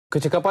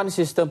Kecekapan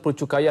Sistem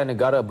Percukaian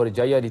Negara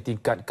berjaya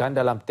ditingkatkan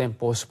dalam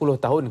tempoh 10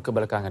 tahun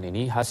kebelakangan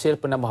ini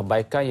hasil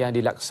penambahbaikan yang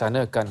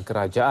dilaksanakan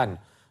kerajaan.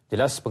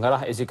 Jelas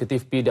Pengarah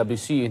Eksekutif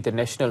PwC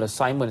International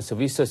Assignment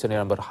Services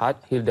Sdn Berhad,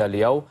 Hilda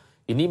Liow,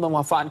 ini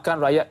memanfaatkan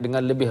rakyat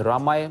dengan lebih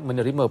ramai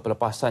menerima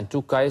pelepasan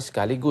cukai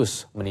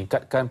sekaligus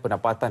meningkatkan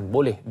pendapatan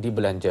boleh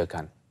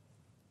dibelanjakan.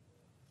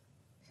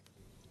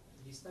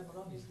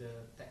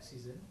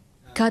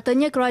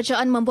 Katanya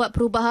kerajaan membuat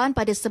perubahan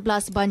pada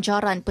 11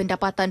 banjaran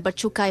pendapatan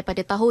bercukai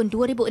pada tahun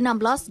 2016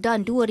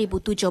 dan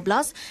 2017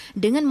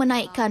 dengan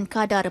menaikkan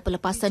kadar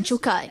pelepasan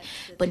cukai.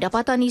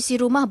 Pendapatan isi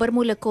rumah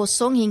bermula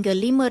kosong hingga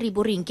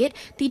RM5,000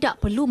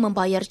 tidak perlu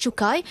membayar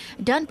cukai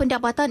dan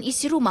pendapatan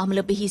isi rumah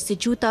melebihi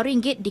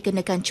RM1,000,000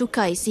 dikenakan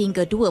cukai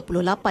sehingga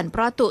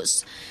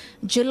 28%.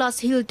 Jelas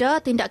Hilda,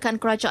 tindakan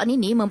kerajaan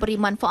ini memberi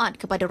manfaat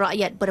kepada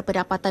rakyat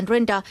berpendapatan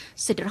rendah,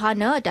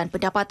 sederhana dan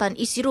pendapatan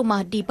isi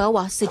rumah di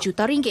bawah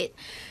RM1,000,000.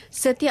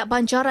 Setiap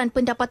banjaran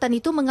pendapatan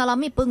itu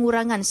mengalami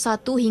pengurangan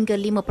 1 hingga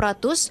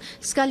 5%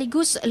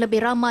 sekaligus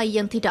lebih ramai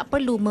yang tidak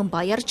perlu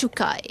membayar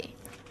cukai.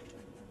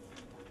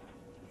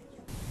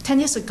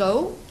 10 years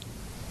ago,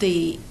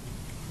 the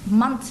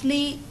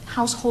monthly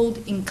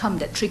household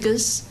income that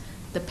triggers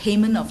the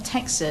payment of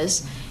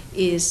taxes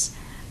is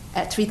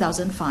at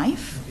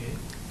 $3,500.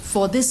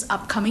 For this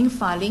upcoming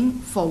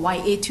filing for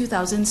YA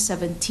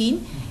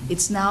 2017,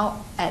 it's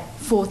now at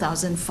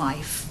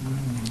 $4,500,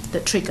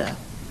 the trigger,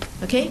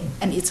 okay?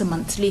 And it's a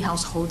monthly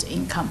household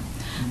income.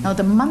 Now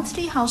the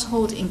monthly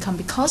household income,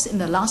 because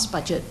in the last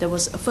budget there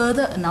was a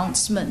further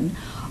announcement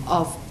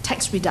of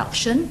tax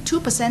reduction,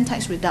 2%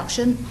 tax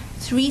reduction,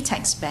 3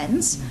 tax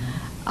bands.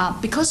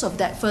 Because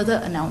of that further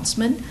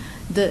announcement,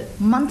 the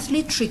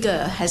monthly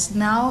trigger has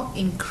now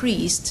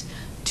increased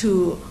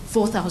to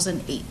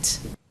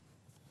 $4,008.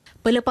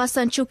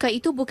 Pelepasan cukai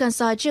itu bukan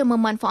sahaja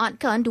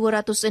memanfaatkan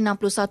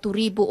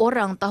 261,000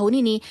 orang tahun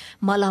ini,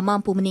 malah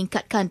mampu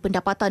meningkatkan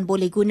pendapatan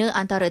boleh guna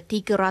antara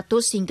RM300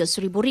 hingga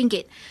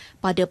RM1,000.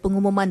 Pada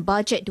pengumuman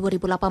bajet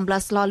 2018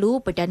 lalu,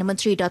 Perdana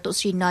Menteri Datuk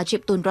Seri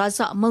Najib Tun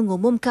Razak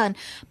mengumumkan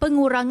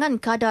pengurangan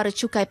kadar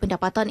cukai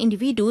pendapatan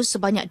individu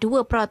sebanyak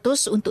 2%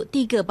 untuk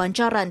 3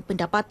 banjaran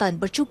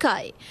pendapatan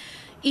bercukai.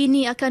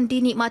 Ini akan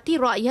dinikmati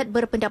rakyat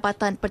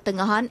berpendapatan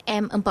pertengahan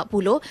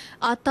M40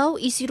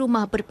 atau isi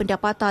rumah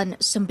berpendapatan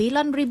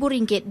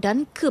RM9,000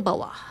 dan ke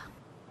bawah.